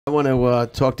I want to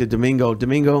talk to Domingo.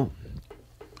 Domingo,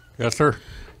 Yes, sir.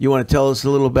 you want to tell us a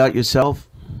little about yourself?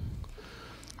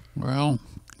 Well,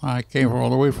 I came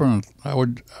all the way from.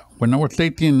 When I was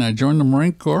 18, I joined the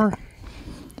Marine Corps,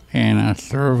 and I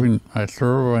serve in our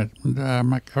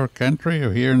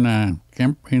country here in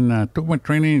camp. Took my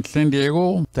training in San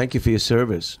Diego. Thank you for your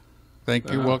service.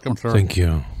 Thank you. Welcome, sir. Thank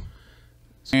you.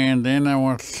 And then I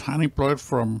was unemployed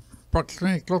from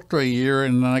approximately close to a year,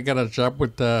 and then I got a job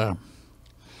with the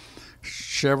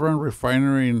Chevron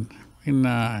refinery in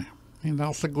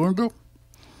El Segundo.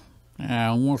 I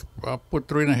put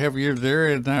 3.5 years there,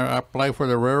 and I applied for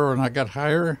the railroad, and I got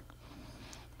hired.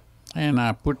 And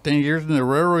I put 10 years in the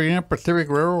railroad, Union Pacific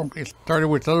Railroad. It started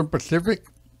with Southern Pacific,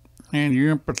 and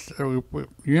Union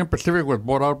Pacific was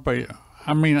bought out by,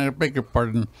 I beg your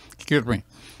pardon, excuse me,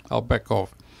 I'll back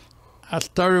off. I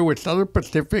started with Southern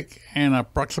Pacific, and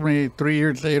approximately 3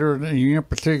 years later, the Union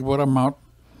Pacific bought them out,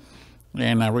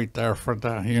 and I retired for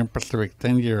the Union Pacific,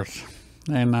 10 years.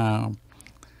 And I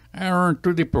earned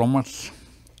 2 diplomas.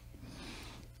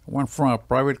 One from a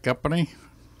private company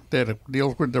that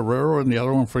deals with the railroad, and the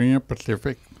other one from Union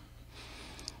Pacific.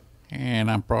 And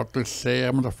I'm proud to say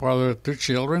I'm the father of 2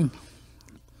 children.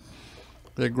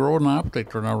 They're grown up. They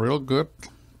turn out real good.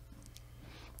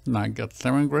 And I got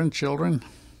 7 grandchildren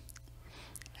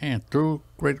and 2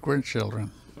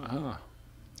 great-grandchildren. Wow.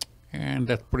 And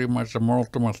that's pretty much the moral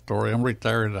to my story. I'm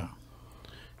retired now.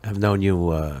 I've known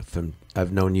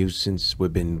you since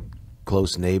we've been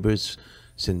close neighbors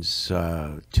since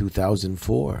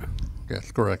 2004,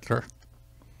 That's correct, sir.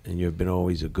 and you've been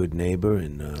always a good neighbor.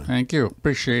 And Thank you.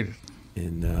 Appreciate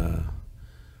it.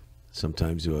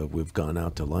 sometimes we've gone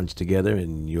out to lunch together,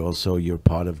 and you're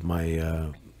part of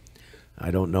my. I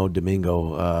don't know,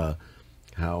 Domingo,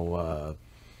 how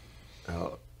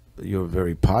you're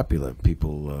very popular.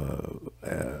 People,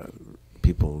 the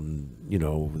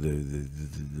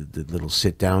little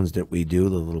sit downs that we do,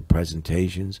 the little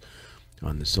presentations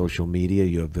on the social media.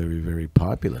 You're very, very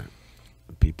popular.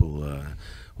 People,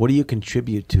 what do you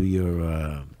contribute to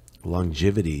your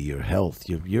longevity, your health?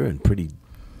 You're in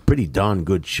pretty darn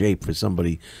good shape for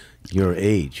somebody your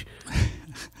age,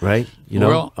 right?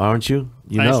 Well, aren't you?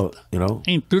 You know.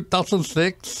 In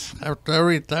 2006, after I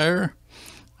retired,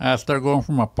 I started going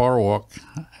for my power walk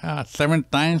 7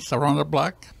 times around the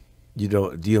block.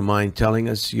 Do you mind telling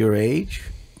us your age?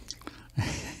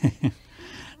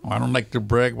 I don't like to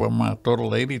brag, but I'm a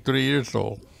total 83 years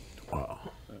old. Wow.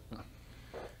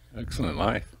 Excellent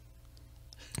life.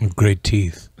 Great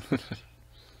teeth.